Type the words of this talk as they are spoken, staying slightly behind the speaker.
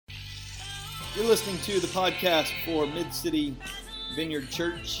You're listening to the podcast for Mid-City Vineyard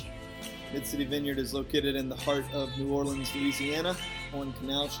Church. Mid-City Vineyard is located in the heart of New Orleans, Louisiana, on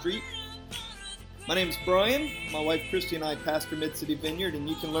Canal Street. My name is Brian. My wife Christy and I pastor Mid-City Vineyard, and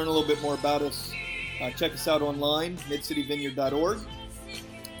you can learn a little bit more about us. Check us out online, midcityvineyard.org,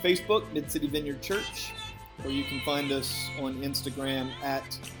 Facebook, Mid-City Vineyard Church, or you can find us on Instagram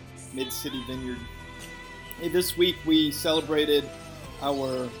at Mid-City Vineyard. Hey, this week we celebrated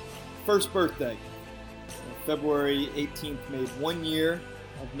our first birthday. February 18th made 1 year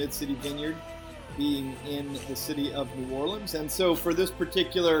of Mid-City Vineyard being in the city of New Orleans. And so for this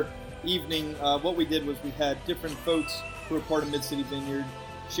particular evening, what we did was we had different folks who are part of Mid-City Vineyard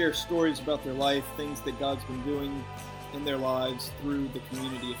share stories about their life, things that God's been doing in their lives through the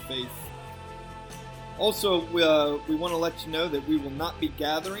community of faith. Also, we want to let you know that we will not be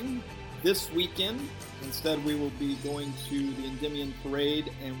gathering this weekend. Instead, we will be going to the Endymion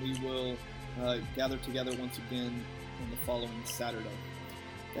Parade, and we will gather together once again on the following Saturday.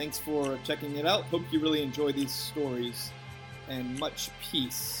 Thanks for checking it out. Hope you really enjoy these stories, and much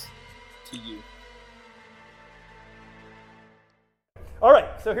peace to you. All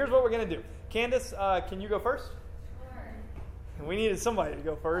right, so here's what we're going to do. Candace, can you go first? Sure. We needed somebody to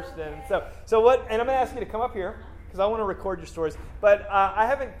go first, and so what? And I'm going to ask you to come up here because I want to record your stories. But I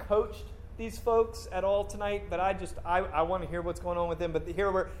haven't coached these folks at all tonight, but I want to hear what's going on with them. But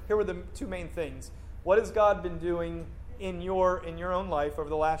here were the two main things. What has God been doing in your own life over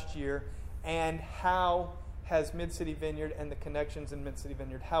the last year, and how has Mid-City Vineyard and the connections in Mid-City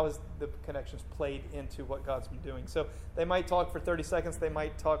Vineyard, how has the connections played into what God's been doing? So they might talk for 30 seconds. They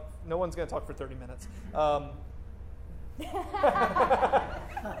might talk. No one's going to talk for 30 minutes. I'll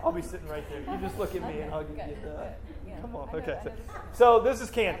be sitting right there. You just look at me and I'll get the... Come on. Okay. So this is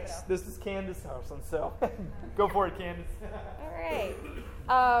Candace. This is Candace Harrison. So go for it, Candace. All right.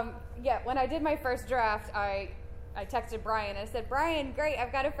 When I did my first draft, I texted Brian and I said, "Brian, great,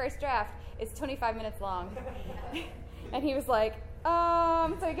 I've got a first draft. It's 25 minutes long." And he was like,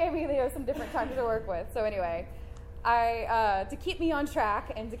 so he gave me some different times to work with. So anyway, to keep me on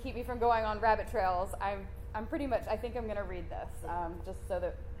track and to keep me from going on rabbit trails, I'm pretty much, I think I'm going to read this just so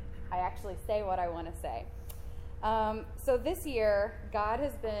that I actually say what I want to say. So this year, God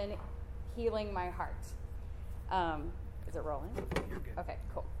has been healing my heart. Is it rolling? You're good. Okay,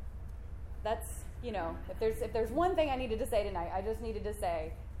 cool. That's, if there's one thing I needed to say tonight, I just needed to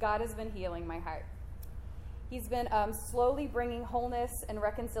say, God has been healing my heart. He's been slowly bringing wholeness and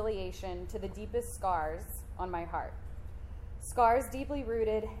reconciliation to the deepest scars on my heart. Scars deeply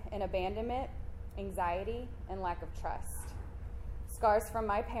rooted in abandonment, anxiety, and lack of trust. Scars from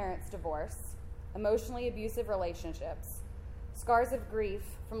my parents' divorce, emotionally abusive relationships, scars of grief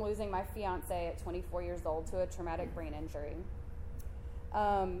from losing my fiance at 24 years old to a traumatic brain injury,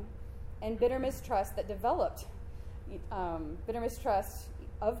 and bitter mistrust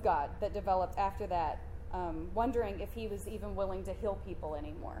of God that developed after that, wondering if he was even willing to heal people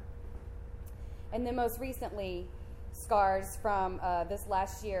anymore. And then most recently, scars from this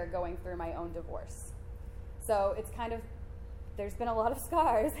last year going through my own divorce. So it's there's been a lot of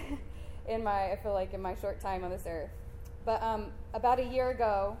scars I feel like in my short time on this earth. But about a year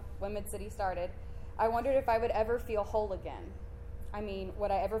ago, when Mid-City started, I wondered if I would ever feel whole again. I mean,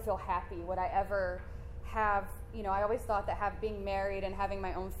 would I ever feel happy? Would I ever have, I always thought that being married and having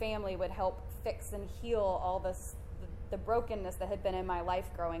my own family would help fix and heal all the brokenness that had been in my life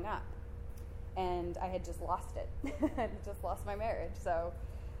growing up. And I had just lost it. I just lost my marriage. So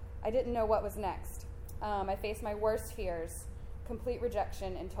I didn't know what was next. I faced my worst fears: complete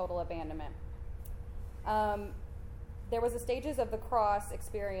rejection and total abandonment. There was a Stages of the Cross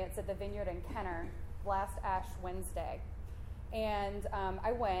experience at the Vineyard in Kenner last Ash Wednesday. And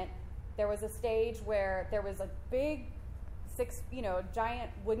I went. There was a stage where there was a big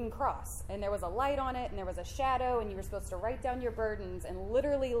giant wooden cross, and there was a light on it, and there was a shadow, and you were supposed to write down your burdens and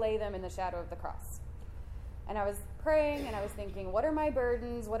literally lay them in the shadow of the cross. And I was praying, and I was thinking, what are my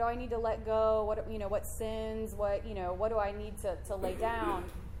burdens? What do I need to let go? What sins? What do I need to lay down?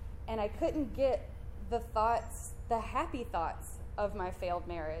 And I couldn't get the happy thoughts of my failed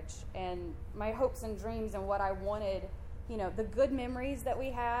marriage and my hopes and dreams and what I wanted, the good memories that we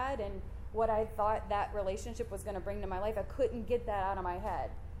had and what I thought that relationship was going to bring to my life. I couldn't get that out of my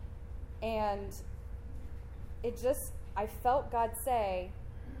head. And I felt God say,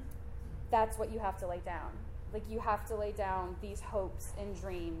 that's what you have to lay down. Like, you have to lay down these hopes and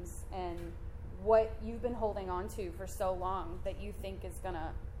dreams and what you've been holding on to for so long that you think is going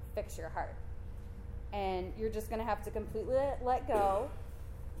to fix your heart. And you're just going to have to completely let go.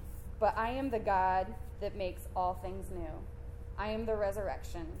 But I am the God that makes all things new. I am the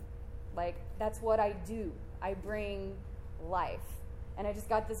resurrection. Like, that's what I do. I bring life. And I just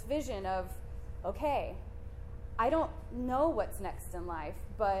got this vision of, okay, I don't know what's next in life,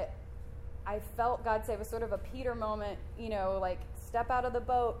 but I felt God say it was sort of a Peter moment, like, step out of the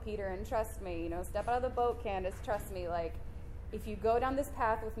boat, Peter, and trust me. Step out of the boat, Candace, trust me. Like, if you go down this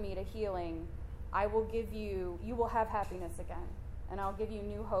path with me to healing, I will give you will have happiness again. And I'll give you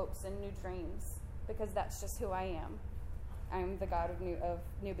new hopes and new dreams, because that's just who I am. I'm the God of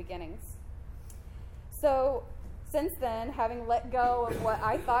new beginnings. So since then, having let go of what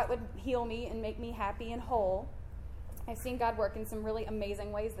I thought would heal me and make me happy and whole, I've seen God work in some really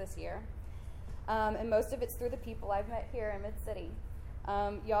amazing ways this year. And most of it's through the people I've met here in Mid-City.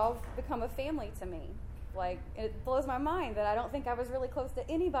 Y'all have become a family to me. Like, it blows my mind that I don't think I was really close to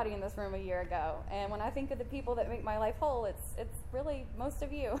anybody in this room a year ago. And when I think of the people that make my life whole, it's really most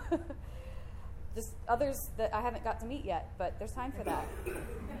of you. Just others that I haven't got to meet yet, but there's time for that.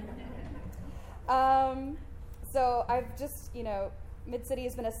 So I've just, Mid-City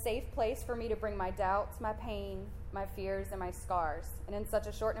has been a safe place for me to bring my doubts, my pain, my fears, and my scars. And in such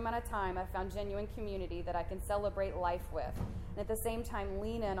a short amount of time, I've found genuine community that I can celebrate life with, and at the same time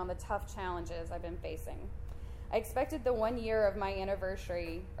lean in on the tough challenges I've been facing. I expected the 1 year of my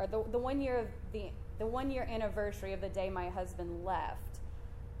anniversary, or the 1 year anniversary of the day my husband left,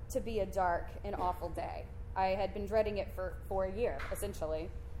 to be a dark and awful day. I had been dreading it for a year, essentially,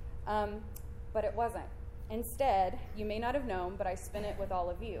 but it wasn't. Instead, you may not have known, but I spent it with all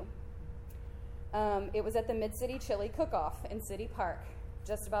of you. It was at the Mid-City Chili Cook-Off in City Park,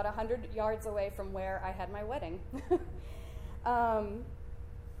 just about 100 yards away from where I had my wedding.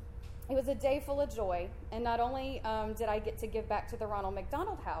 It was a day full of joy, and not only did I get to give back to the Ronald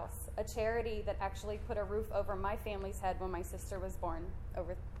McDonald House, a charity that actually put a roof over my family's head when my sister was born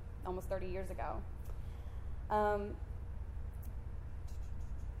over almost 30 years ago.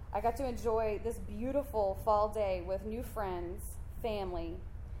 I got to enjoy this beautiful fall day with new friends, family,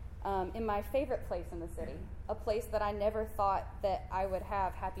 in my favorite place in the city, a place that I never thought that I would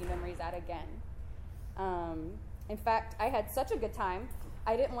have happy memories at again. In fact, I had such a good time,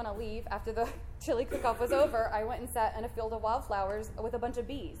 I didn't want to leave after the chili cook-off was over. I went and sat in a field of wildflowers with a bunch of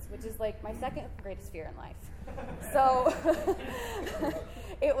bees, which is like my second greatest fear in life. So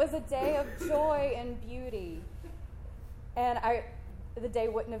it was a day of joy and beauty. And the day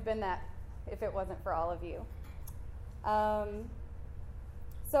wouldn't have been that if it wasn't for all of you.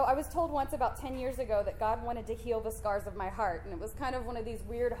 So I was told once about 10 years ago that God wanted to heal the scars of my heart. And it was kind of one of these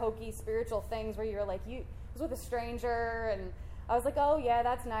weird, hokey spiritual things where you're like, I was with a stranger, and I was like, oh yeah,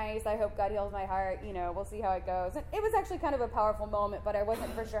 that's nice. I hope God heals my heart. We'll see how it goes. And it was actually kind of a powerful moment, but I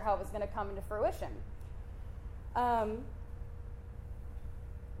wasn't for sure how it was going to come into fruition.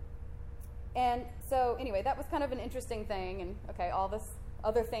 And so anyway, that was kind of an interesting thing. And okay, all this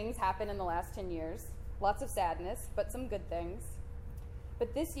other things happened in the last 10 years. Lots of sadness, but some good things.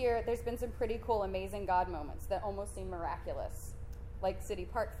 But this year, there's been some pretty cool, amazing God moments that almost seem miraculous. Like City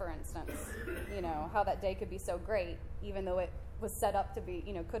Park, for instance. How that day could be so great, even though it was set up to be,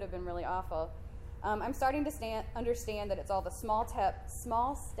 could have been really awful. I'm starting to understand that it's all the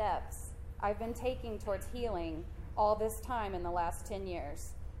small steps I've been taking towards healing all this time in the last 10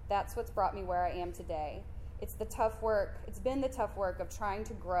 years. That's what's brought me where I am today. It's the tough work. It's been the tough work of trying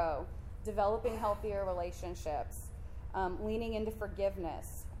to grow, developing healthier relationships, leaning into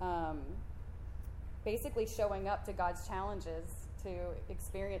forgiveness, basically showing up to God's challenges to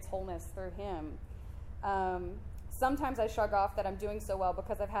experience wholeness through Him. Sometimes I shrug off that I'm doing so well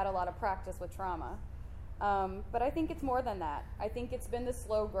because I've had a lot of practice with trauma. But I think it's more than that. I think it's been the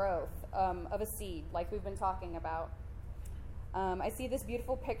slow growth of a seed, like we've been talking about. I see this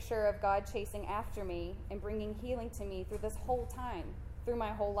beautiful picture of God chasing after me and bringing healing to me through this whole time, through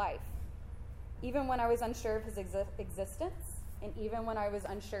my whole life. Even when I was unsure of His existence, and even when I was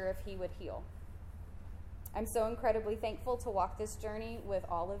unsure if He would heal. I'm so incredibly thankful to walk this journey with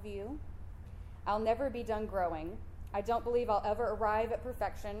all of you. I'll never be done growing. I don't believe I'll ever arrive at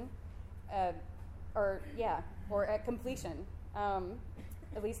perfection, or at completion,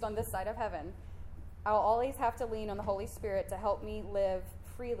 at least on this side of heaven. I'll always have to lean on the Holy Spirit to help me live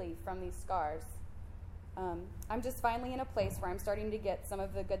freely from these scars. I'm just finally in a place where I'm starting to get some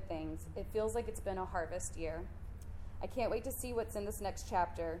of the good things. It feels like it's been a harvest year. I can't wait to see what's in this next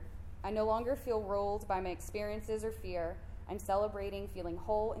chapter. I no longer feel ruled by my experiences or fear. I'm celebrating feeling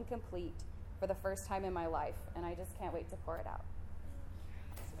whole and complete for the first time in my life, and I just can't wait to pour it out.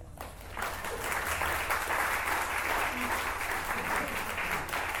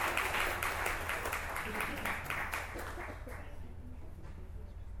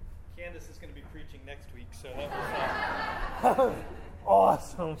 Candace is going to be preaching next week, so that was awesome.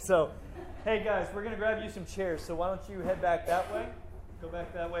 Awesome. So, hey guys, we're going to grab you some chairs. So why don't you head back that way? Go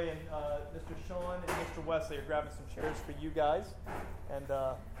back that way, and Mr. Sean and Mr. Wesley are grabbing some chairs for you guys. And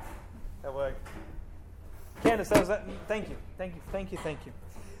that way. Candace, how's that? Thank you.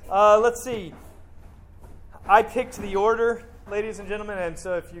 Let's see. I picked the order, ladies and gentlemen, and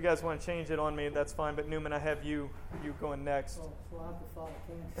so if you guys want to change it on me, that's fine. But Newman, I have you going next. So I have to follow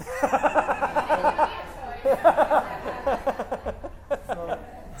Candace.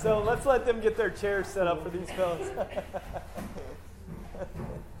 So let's let them get their chairs set up for these fellas.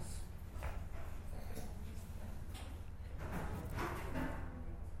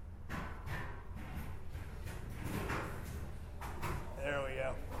 There we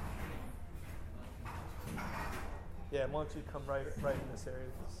go. Yeah, why don't you come right in this area?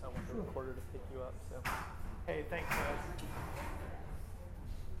 I want the recorder to pick you up. So, hey, thanks, guys.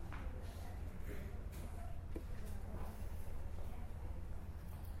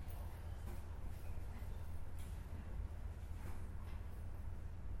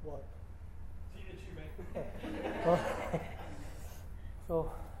 What? See that you make.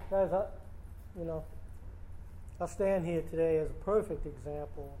 So, guys, I stand here today as a perfect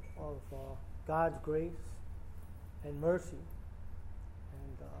example of God's grace and mercy.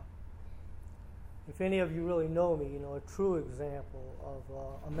 And if any of you really know me, a true example of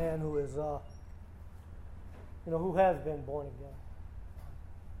a man who is, who has been born again.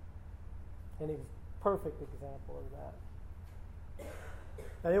 And he's a perfect example of that.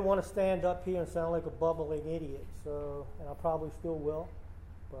 I didn't want to stand up here and sound like a bubbling idiot, and I probably still will,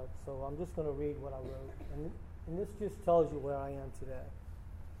 so I'm just going to read what I wrote. And this just tells you where I am today.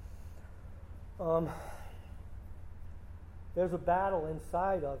 There's a battle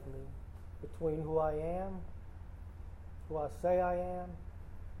inside of me between who I am, who I say I am,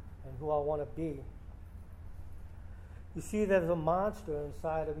 and who I want to be. You see, there's a monster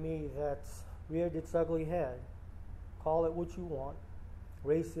inside of me that's reared its ugly head. Call it what you want.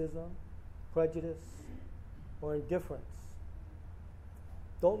 Racism, prejudice, or indifference.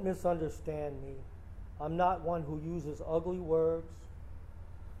 Don't misunderstand me. I'm not one who uses ugly words,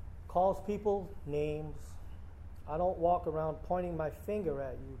 calls people names. I don't walk around pointing my finger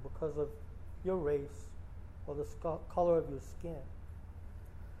at you because of your race or the color of your skin.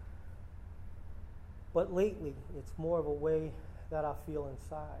 But lately, it's more of a way that I feel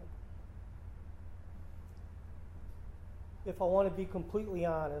inside. If I want to be completely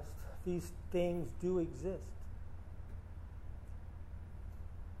honest, these things do exist.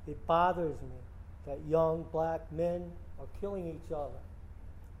 It bothers me that young black men are killing each other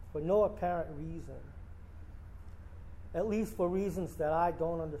for no apparent reason, at least for reasons that I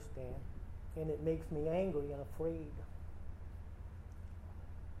don't understand, and it makes me angry and afraid.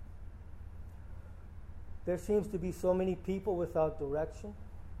 There seems to be so many people without direction,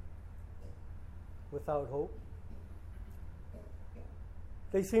 without hope.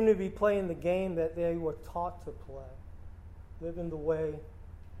 They seem to be playing the game that they were taught to play, living the way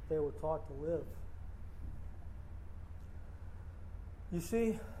they were taught to live. You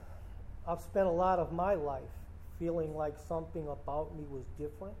see, I've spent a lot of my life feeling like something about me was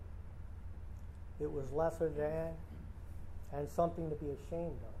different, it was lesser than, and something to be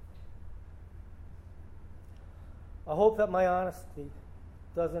ashamed of. I hope that my honesty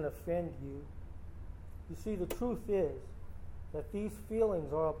doesn't offend you. You see, the truth is that these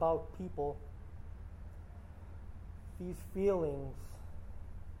feelings are about people. The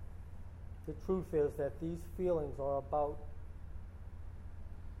truth is that these feelings are about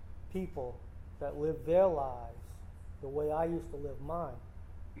people that live their lives the way I used to live mine,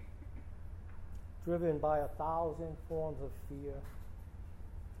 driven by 1,000 forms of fear.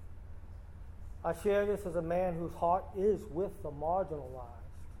 I share this as a man whose heart is with the marginalized.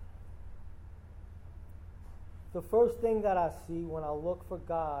 The first thing that I see when I look for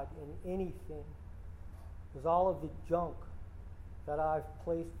God in anything is all of the junk that I've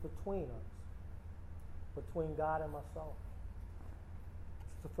placed between us, between God and myself.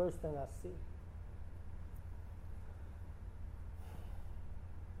 It's the first thing I see.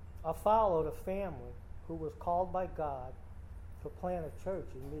 I followed a family who was called by God to plant a church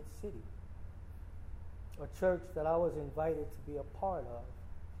in Mid-City, a church that I was invited to be a part of,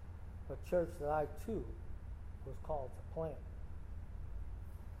 a church that I too was called to plant.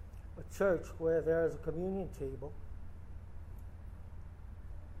 A church where there is a communion table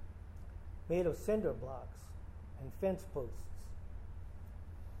made of cinder blocks and fence posts,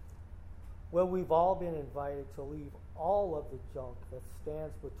 where we've all been invited to leave all of the junk that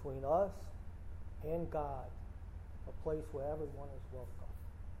stands between us and God, a place where everyone is welcome,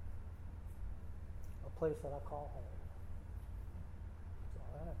 a place that I call home. So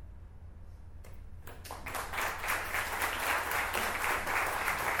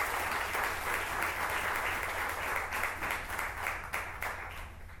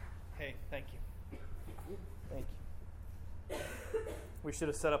We should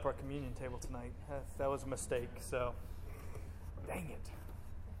have set up our communion table tonight. That was a mistake, so dang it.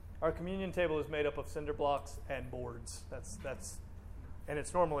 Our communion table is made up of cinder blocks and boards. That's and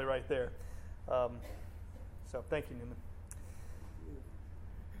it's normally right there. So thank you, Newman.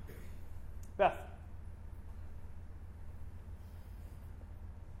 Beth.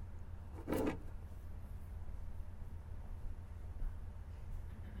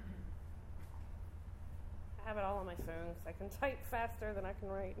 I have it all on my phone, so I can type faster than I can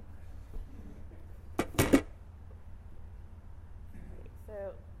write.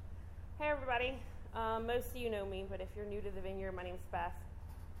 So, hey everybody. Most of you know me, but if you're new to the Vineyard, my name's Beth.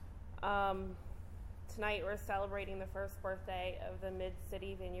 Tonight we're celebrating the first birthday of the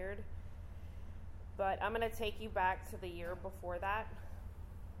Mid-City Vineyard, but I'm going to take you back to the year before that.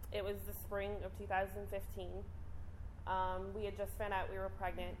 It was the spring of 2015. We had just found out we were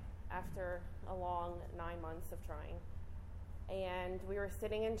pregnant after a long 9 months of trying. And we were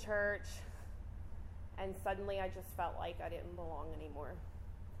sitting in church, and suddenly I just felt like I didn't belong anymore.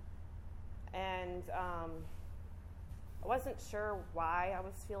 And I wasn't sure why I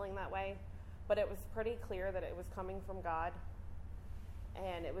was feeling that way, but it was pretty clear that it was coming from God.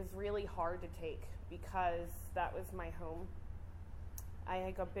 And it was really hard to take because that was my home. I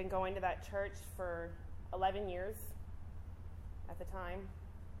had been going to that church for 11 years at the time.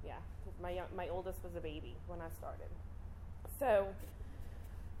 Yeah, my oldest was a baby when I started. So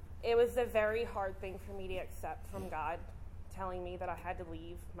it was a very hard thing for me to accept from God, telling me that I had to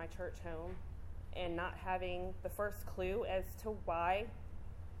leave my church home and not having the first clue as to why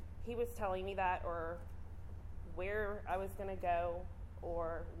he was telling me that or where I was going to go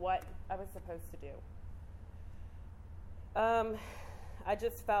or what I was supposed to do. I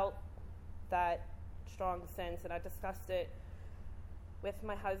just felt that strong sense, and I discussed it with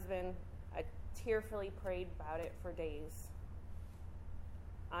my husband. I tearfully prayed about it for days,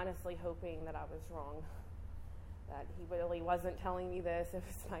 honestly hoping that I was wrong, that he really wasn't telling me this. It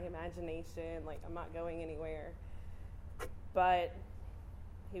was my imagination, like I'm not going anywhere. But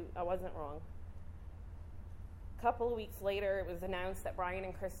I wasn't wrong. A couple of weeks later, it was announced that Brian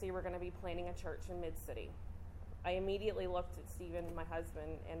and Christy were going to be planning a church in Mid-City. I immediately looked at Stephen, my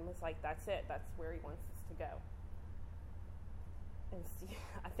husband, and was like, that's it. That's where he wants us to go. And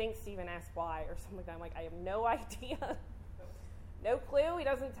I think Stephen asked why or something like that. I'm like, I have no idea. No clue. He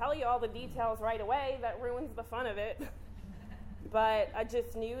doesn't tell you all the details right away. That ruins the fun of it. But I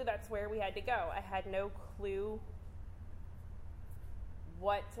just knew that's where we had to go. I had no clue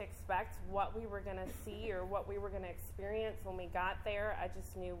what to expect, what we were going to see or what we were going to experience when we got there. I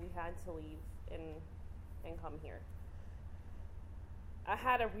just knew we had to leave and come here. I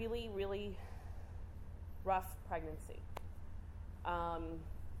had a really, really rough pregnancy.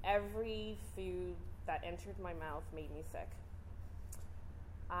 Every food that entered my mouth made me sick.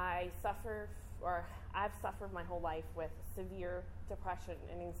 I've suffered my whole life with severe depression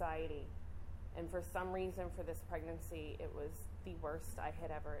and anxiety. And for some reason for this pregnancy, it was the worst I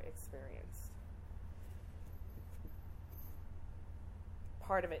had ever experienced.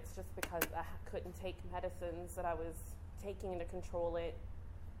 Part of it's just because I couldn't take medicines that I was taking to control it.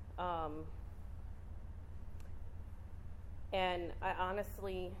 And I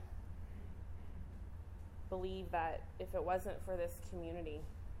honestly believe that if it wasn't for this community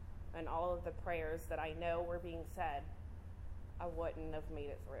and all of the prayers that I know were being said, I wouldn't have made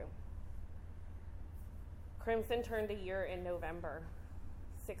it through. Crimson turned a year in November,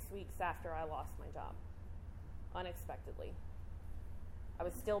 6 weeks after I lost my job, unexpectedly. I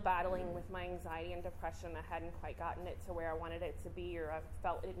was still battling with my anxiety and depression. I hadn't quite gotten it to where I wanted it to be or I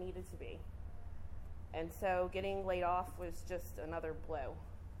felt it needed to be. And so getting laid off was just another blow.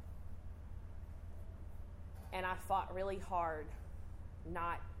 And I fought really hard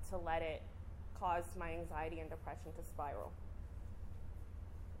not to let it cause my anxiety and depression to spiral.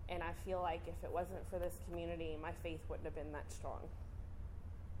 And I feel like if it wasn't for this community, my faith wouldn't have been that strong.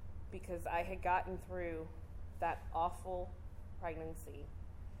 Because I had gotten through that awful pregnancy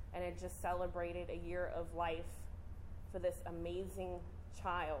and had just celebrated a year of life for this amazing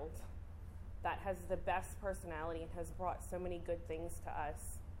child that has the best personality and has brought so many good things to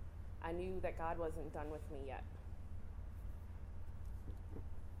us. I knew that God wasn't done with me yet.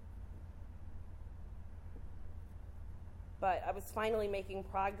 But I was finally making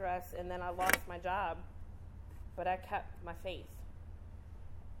progress, and then I lost my job, but I kept my faith.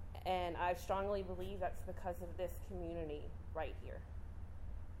 And I strongly believe that's because of this community right here.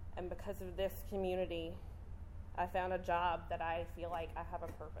 And because of this community, I found a job that I feel like I have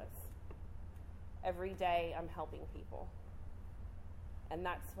a purpose. Every day I'm helping people. And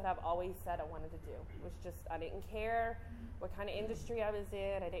that's what I've always said I wanted to do. It was just, I didn't care what kind of industry I was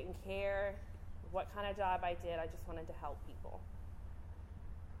in. I didn't care what kind of job I did. I just wanted to help people.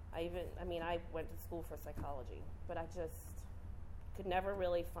 I went to school for psychology, but I just could never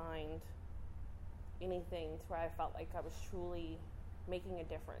really find anything to where I felt like I was truly making a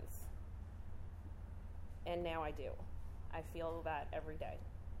difference. And now I do. I feel that every day.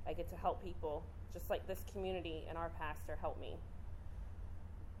 I get to help people, just like this community and our pastor helped me.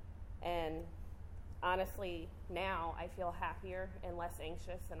 And honestly, now I feel happier and less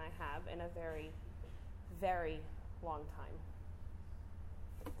anxious than I have in a very, very long time.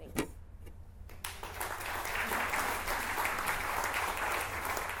 Thanks.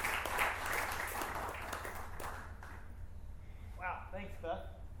 Wow, thanks, Beth.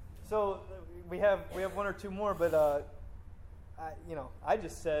 So we have one or two more, but I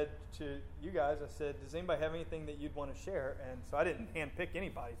just said to you guys, I said, does anybody have anything that you'd want to share? And so I didn't handpick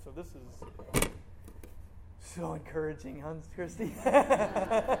anybody. So this is so encouraging, huh, Christy?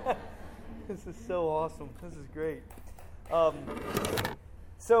 This is so awesome. This is great.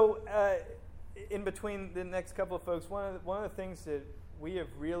 In between the next couple of folks, one of the things that we have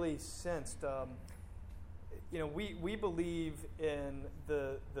really sensed, we believe in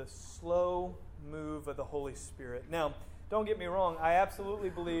the slow move of the Holy Spirit. Now, don't get me wrong, I absolutely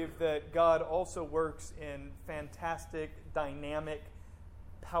believe that God also works in fantastic, dynamic,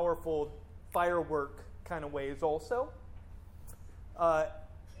 powerful, firework kind of ways also.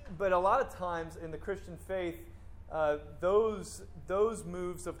 But a lot of times in the Christian faith, those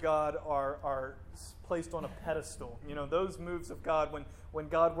moves of God are placed on a pedestal. Those moves of God, when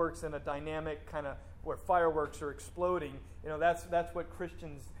God works in a dynamic kind of where fireworks are exploding, that's what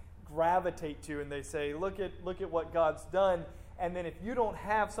Christians gravitate to, and they say, look at what God's done. And then if you don't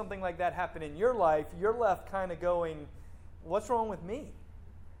have something like that happen in your life, you're left kind of going, what's wrong with me?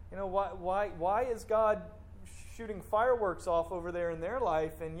 Why is God shooting fireworks off over there in their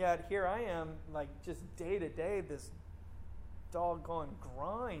life, and yet here I am, like, just day to day, this doggone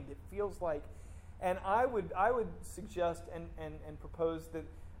grind, it feels like. And I would suggest and propose that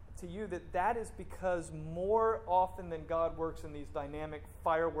to you that is because more often than God works in these dynamic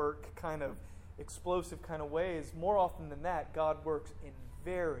firework kind of explosive kind of ways, more often than that, God works in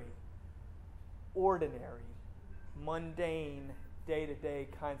very ordinary, mundane, day-to-day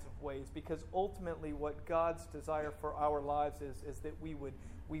kinds of ways, because ultimately what God's desire for our lives is that we would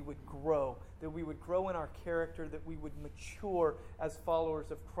grow, that we would grow in our character, that we would mature as followers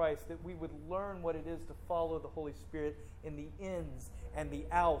of Christ, that we would learn what it is to follow the Holy Spirit in the ins and the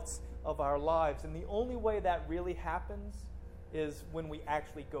outs of our lives. And the only way that really happens is when we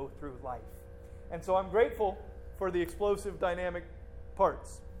actually go through life. And so I'm grateful for the explosive, dynamic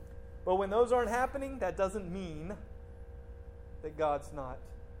parts. But when those aren't happening, that doesn't mean that God's not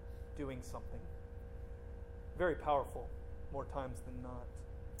doing something. Very powerful, more times than not.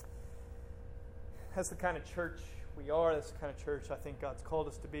 That's the kind of church we are. That's the kind of church I think God's called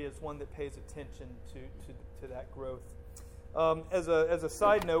us to be, is one that pays attention to that growth. As a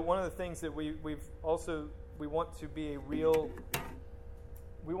side note, one of the things that we want to be a real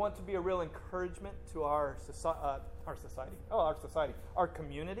encouragement to our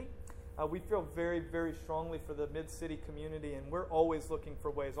community. We feel very, very strongly for the Mid-City community, and we're always looking for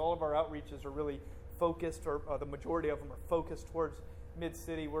ways. All of our outreaches are really focused, or the majority of them are focused towards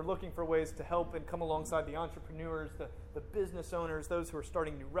Mid-City. We're looking for ways to help and come alongside the entrepreneurs, the business owners, those who are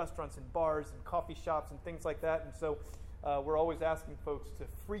starting new restaurants and bars and coffee shops and things like that. And so we're always asking folks to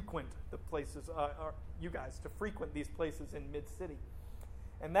frequent the places, you guys, to frequent these places in Mid-City.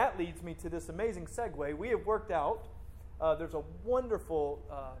 And that leads me to this amazing segue. We have worked out, there's a wonderful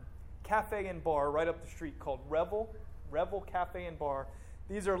cafe and bar right up the street called Revel Cafe and Bar.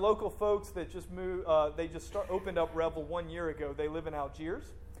 These are local folks that just moved. They just opened up Revel 1 year ago. They live in Algiers,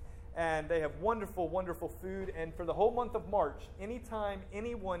 and they have wonderful, wonderful food. And for the whole month of March, anytime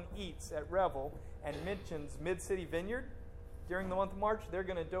anyone eats at Revel and mentions Mid-City Vineyard during the month of March, they're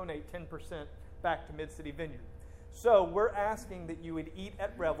going to donate 10% back to Mid-City Vineyard. So we're asking that you would eat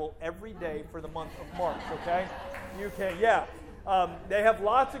at Revel every day for the month of March. Okay, you can, yeah. They have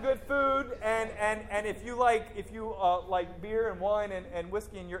lots of good food, and if you like beer and wine and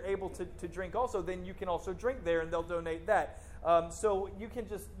whiskey, and you're able to drink also, then you can also drink there, and they'll donate that. So you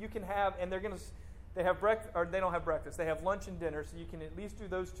can have, and they have breakfast, or they don't have breakfast. They have lunch and dinner, so you can at least do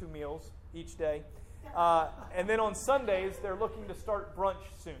those 2 meals each day. And then on Sundays, they're looking to start brunch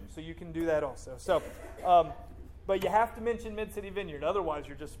soon, so you can do that also. So, but you have to mention Mid-City Vineyard, otherwise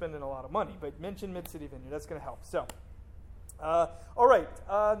you're just spending a lot of money. But mention Mid-City Vineyard; that's going to help. So. All right,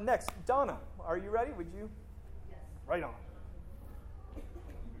 next, Donna, are you ready? Would you? Yes. Right on.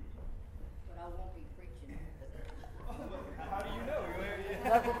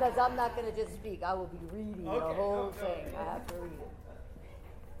 But because I'm not going to just speak, I will be reading the whole thing. I have to read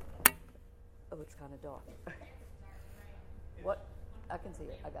it. Oh, it's kind of dark. What? I can see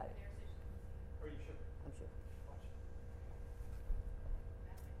it. I got it. Are you sure? I'm sure.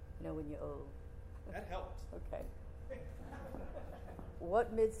 You know when you're old. That helps. Okay.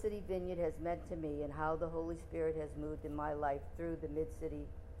 What Mid-City Vineyard has meant to me and how the Holy Spirit has moved in my life through the Mid-City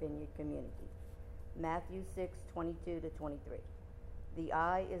Vineyard community. Matthew 6:22-23. The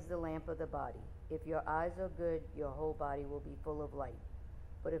eye is the lamp of the body. If your eyes are good, your whole body will be full of light.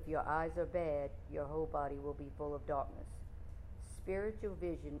 But if your eyes are bad, your whole body will be full of darkness. Spiritual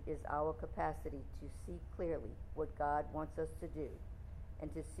vision is our capacity to see clearly what God wants us to do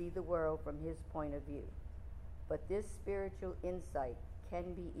and to see the world from His point of view. But this spiritual insight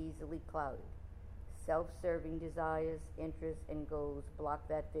can be easily clouded. Self-serving desires, interests, and goals block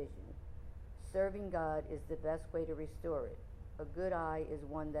that vision. Serving God is the best way to restore it. A good eye is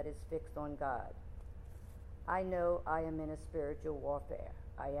one that is fixed on God. I know I am in a spiritual warfare.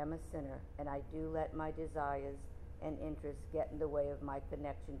 I am a sinner, and I do let my desires and interests get in the way of my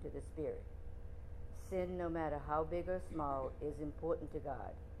connection to the Spirit. Sin, no matter how big or small, is important to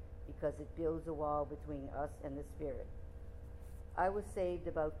God because it builds a wall between us and the Spirit. I was saved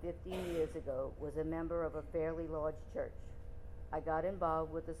about 15 years ago, was a member of a fairly large church. I got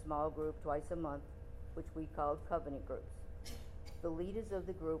involved with a small group twice a month, which we called covenant groups. The leaders of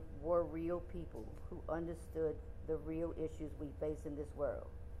the group were real people who understood the real issues we face in this world.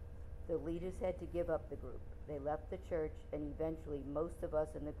 The leaders had to give up the group. They left the church, and eventually most of us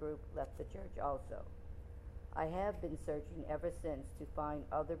in the group left the church also. I have been searching ever since to find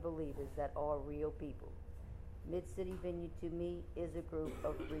other believers that are real people. Mid-City Vineyard to me is a group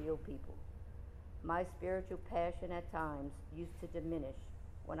of real people. My spiritual passion at times used to diminish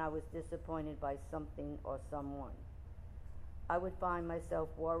when I was disappointed by something or someone. I would find myself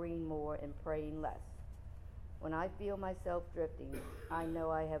worrying more and praying less. When I feel myself drifting, I know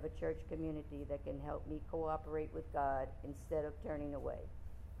I have a church community that can help me cooperate with God instead of turning away.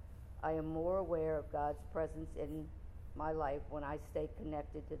 I am more aware of God's presence in my life when I stay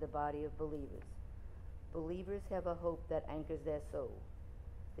connected to the body of believers. Believers have a hope that anchors their soul.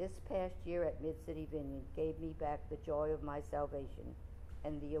 This past year at Mid-City Vineyard gave me back the joy of my salvation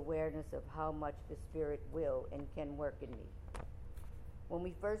and the awareness of how much the Spirit will and can work in me. When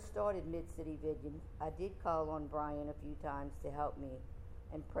we first started Mid-City Vineyard, I did call on Brian a few times to help me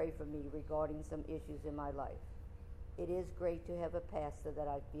and pray for me regarding some issues in my life. It is great to have a pastor that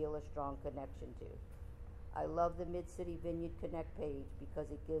I feel a strong connection to. I love the Mid-City Vineyard Connect page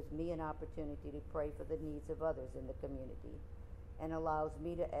because it gives me an opportunity to pray for the needs of others in the community and allows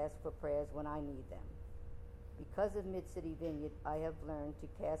me to ask for prayers when I need them. Because of Mid-City Vineyard, I have learned to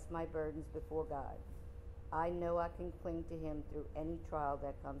cast my burdens before God. I know I can cling to Him through any trial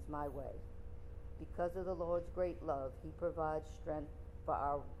that comes my way. Because of the Lord's great love, He provides strength for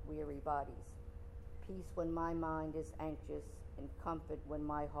our weary bodies, peace when my mind is anxious, and comfort when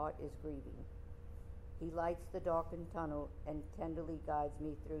my heart is grieving. He lights the darkened tunnel and tenderly guides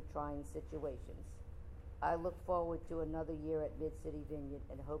me through trying situations. I look forward to another year at Mid-City Vineyard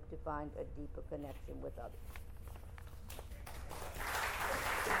and hope to find a deeper connection with others.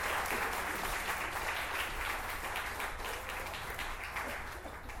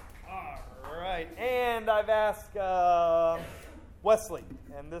 All right, and I've asked Wesley,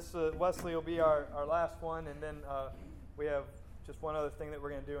 and this Wesley will be our last one, and then we have just one other thing that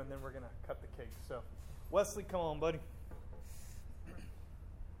we're going to do, and then we're going to cut the cake. So, Wesley, come on, buddy.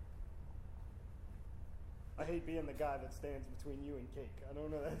 I hate being the guy that stands between you and cake. I don't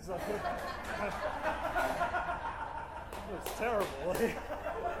know. That's like, it's terrible.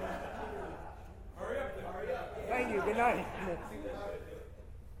 Hurry up. Thank you. Good night.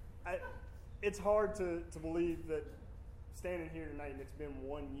 It's hard to believe that standing here tonight and it's been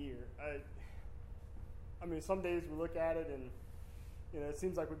 1 year. I mean, some days we look at it and, it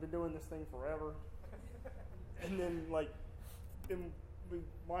seems like we've been doing this thing forever. And then, we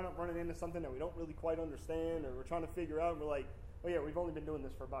wind up running into something that we don't really quite understand, or we're trying to figure out, and we're like, oh yeah, we've only been doing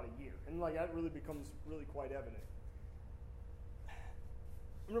this for about a year. And that really becomes really quite evident.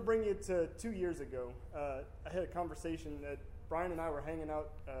 I'm going to bring you to 2 years ago. I had a conversation that Brian and I were hanging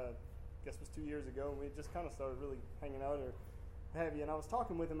out, I guess it was 2 years ago, and we just kind of started really hanging out or have you. And I was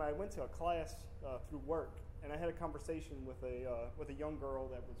talking with him. I went to a class through work, and I had a conversation with a young girl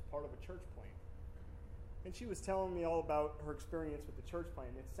that was part of a church plant. And she was telling me all about her experience with the church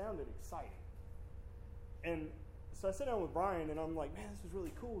plant. It sounded exciting. And so I sat down with Brian, and I'm like, man, this is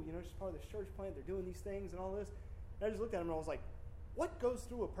really cool. She's part of this church plant. They're doing these things and all this. And I just looked at him, and I was like, what goes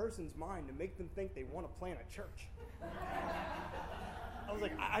through a person's mind to make them think they want to plant a church? I was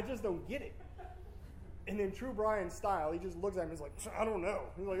like, I just don't get it. And in true Brian style, he just looks at me and is like, I don't know.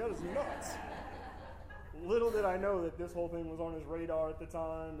 He's like, that is nuts. Little did I know that this whole thing was on his radar at the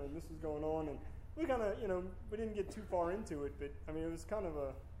time, and this was going on, and we kind of, we didn't get too far into it, but I mean, it was kind of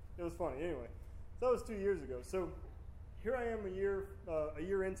it was funny. Anyway, so that was 2 years ago. So here I am a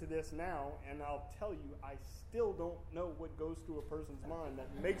year into this now, and I'll tell you, I still don't know what goes through a person's mind that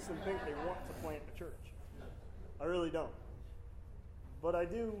makes them think they want to plant a church. I really don't. But I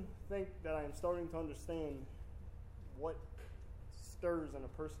do think that I am starting to understand what stirs in a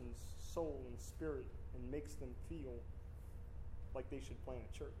person's soul and spirit and makes them feel like they should plant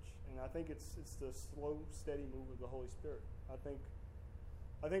a church. And I think it's the slow, steady move of the Holy Spirit. I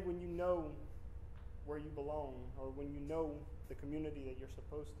think when you know where you belong, or when you know the community that you're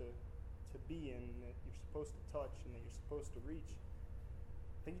supposed to be in, that you're supposed to touch, and that you're supposed to reach,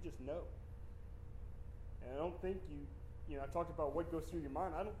 I think you just know. And I don't think I talked about what goes through your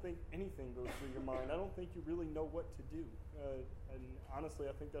mind. I don't think anything goes through your mind. I don't think you really know what to do. And honestly,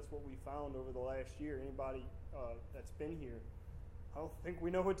 I think that's what we found over the last year. Anybody that's been here, I don't think we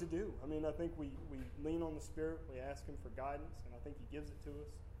know what to do. I mean, I think we lean on the Spirit. We ask Him for guidance, and I think He gives it to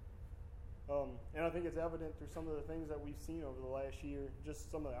us. And I think it's evident through some of the things that we've seen over the last year, just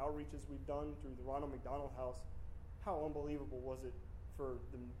some of the outreaches we've done through the Ronald McDonald House. How unbelievable was it for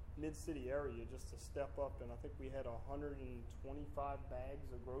the Mid-City area just to step up, and I think we had 125 bags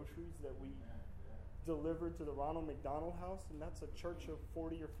of groceries that we delivered to the Ronald McDonald House, and that's a church of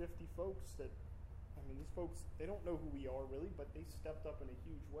 40 or 50 folks that, I mean, these folks, they don't know who we are really, but they stepped up in a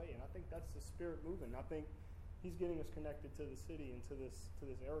huge way, and I think that's the Spirit moving. I think He's getting us connected to the city and to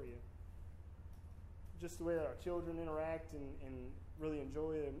this area. Just the way that our children interact and really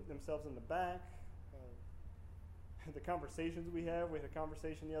enjoy themselves in the back. The conversations we have. We had a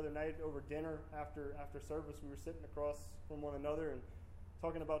conversation the other night over dinner after service. We were sitting across from one another and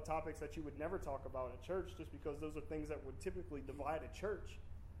talking about topics that you would never talk about at church, just because those are things that would typically divide a church.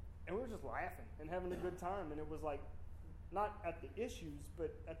 And we were just laughing and having a good time. And it was like, not at the issues,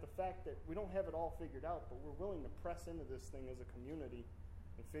 but at the fact that we don't have it all figured out, but we're willing to press into this thing as a community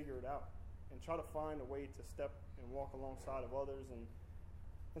and figure it out and try to find a way to step and walk alongside of others. And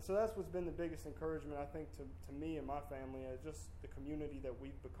so that's what's been the biggest encouragement, I think, to me and my family, just the community that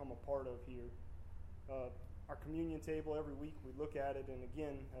we've become a part of here. Our communion table, every week we look at it, and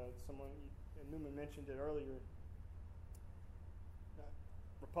again, Newman mentioned it earlier,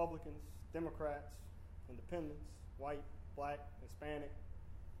 Republicans, Democrats, Independents, white, black, Hispanic,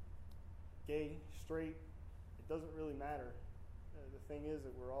 gay, straight, it doesn't really matter. The thing is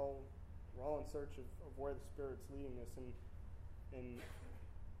that we're all in search of where the Spirit's leading us, and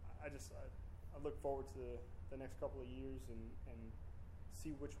I look forward to the next couple of years and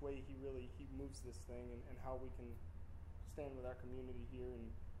see which way he moves this thing, and how we can stand with our community here and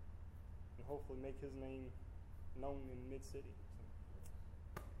hopefully make His name known in Mid-City.